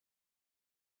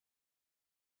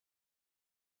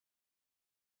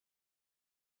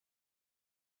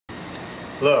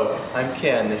Hello, I'm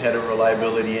Ken, the Head of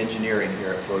Reliability Engineering here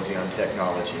at Phoseon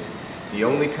Technology, the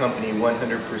only company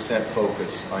 100%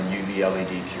 focused on UV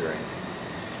LED curing.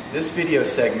 This video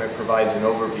segment provides an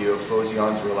overview of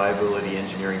Phoseon's reliability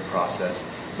engineering process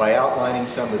by outlining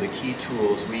some of the key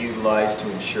tools we utilize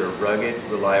to ensure rugged,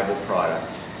 reliable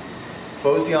products.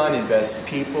 Phoseon invests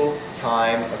people,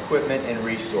 time, equipment, and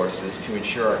resources to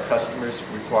ensure our customers'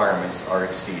 requirements are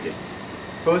exceeded.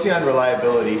 Phoseon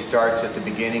reliability starts at the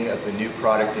beginning of the new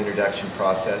product introduction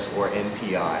process, or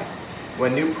NPI.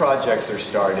 When new projects are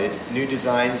started, new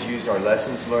designs use our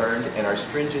lessons learned and our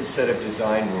stringent set of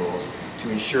design rules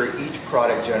to ensure each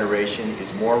product generation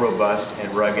is more robust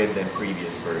and rugged than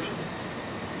previous versions.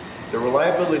 The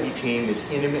reliability team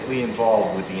is intimately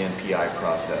involved with the NPI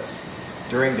process.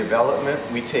 During development,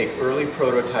 we take early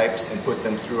prototypes and put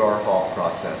them through our HALT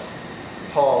process.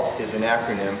 HALT is an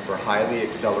acronym for Highly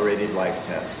Accelerated Life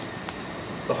Test.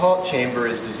 The HALT chamber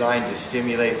is designed to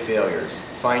stimulate failures,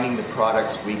 finding the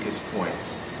product's weakest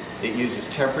points. It uses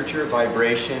temperature,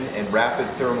 vibration, and rapid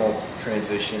thermal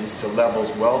transitions to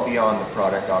levels well beyond the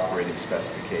product operating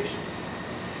specifications.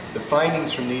 The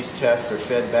findings from these tests are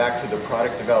fed back to the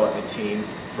product development team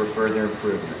for further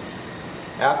improvements.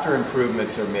 After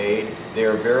improvements are made, they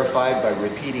are verified by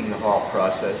repeating the HALT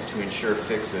process to ensure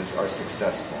fixes are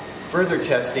successful. Further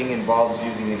testing involves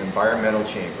using an environmental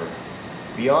chamber.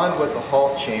 Beyond what the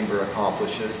HALT chamber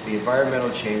accomplishes, the environmental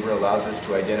chamber allows us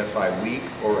to identify weak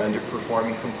or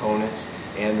underperforming components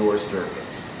and/or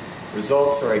circuits.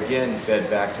 Results are again fed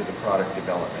back to the product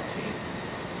development team.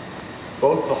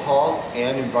 Both the HALT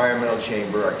and environmental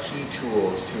chamber are key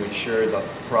tools to ensure the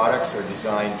products are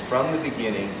designed from the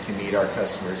beginning to meet our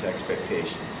customers'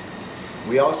 expectations.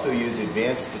 We also use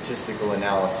advanced statistical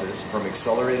analysis from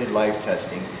accelerated life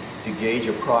testing to gauge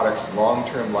a product's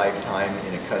long-term lifetime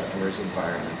in a customer's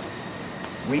environment.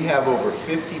 We have over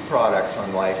 50 products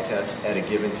on life tests at a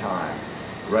given time,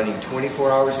 running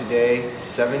 24 hours a day,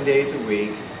 7 days a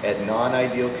week at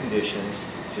non-ideal conditions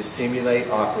to simulate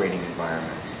operating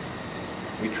environments.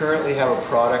 We currently have a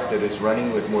product that is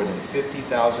running with more than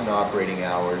 50,000 operating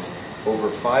hours,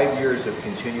 over 5 years of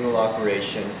continual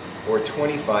operation, or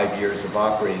 25 years of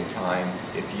operating time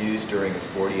if used during a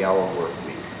 40-hour work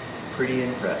week. Pretty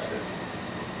impressive.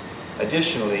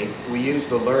 Additionally, we use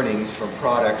the learnings from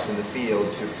products in the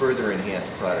field to further enhance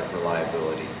product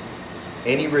reliability.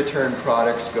 Any returned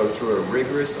products go through a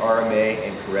rigorous RMA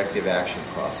and corrective action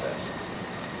process.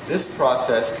 This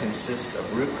process consists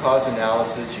of root cause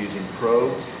analysis using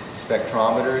probes,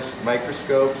 spectrometers,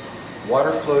 microscopes,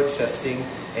 water flow testing,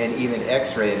 and even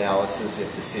X-ray analysis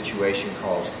if the situation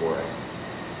calls for it.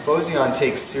 Phoseon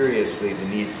takes seriously the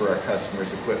need for our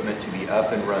customers' equipment to be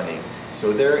up and running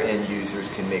so their end users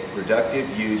can make productive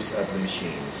use of the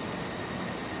machines.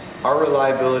 Our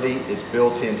reliability is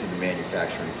built into the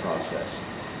manufacturing process.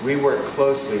 We work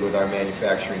closely with our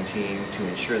manufacturing team to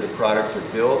ensure the products are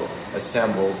built,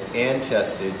 assembled, and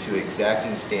tested to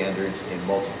exacting standards in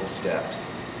multiple steps.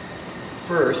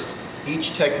 First,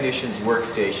 each technician's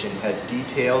workstation has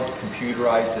detailed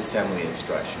computerized assembly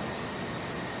instructions.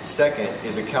 Second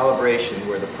is a calibration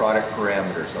where the product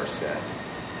parameters are set.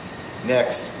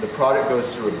 Next, the product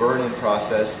goes through a burn-in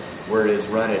process where it is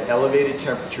run at elevated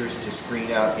temperatures to screen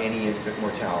out any infant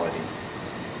mortality.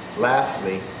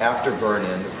 Lastly, after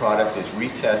burn-in, the product is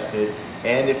retested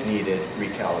and, if needed,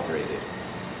 recalibrated.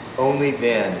 Only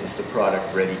then is the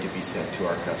product ready to be sent to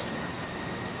our customer.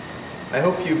 I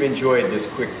hope you've enjoyed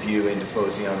this quick view into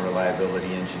Phoseon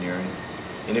reliability engineering.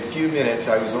 In a few minutes,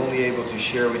 I was only able to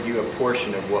share with you a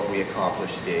portion of what we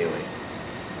accomplish daily.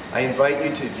 I invite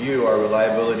you to view our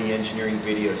reliability engineering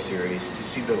video series to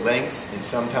see the lengths and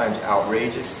sometimes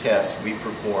outrageous tests we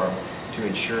perform to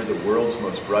ensure the world's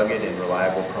most rugged and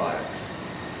reliable products.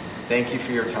 Thank you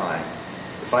for your time.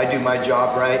 If I do my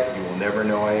job right, you will never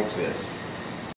know I exist.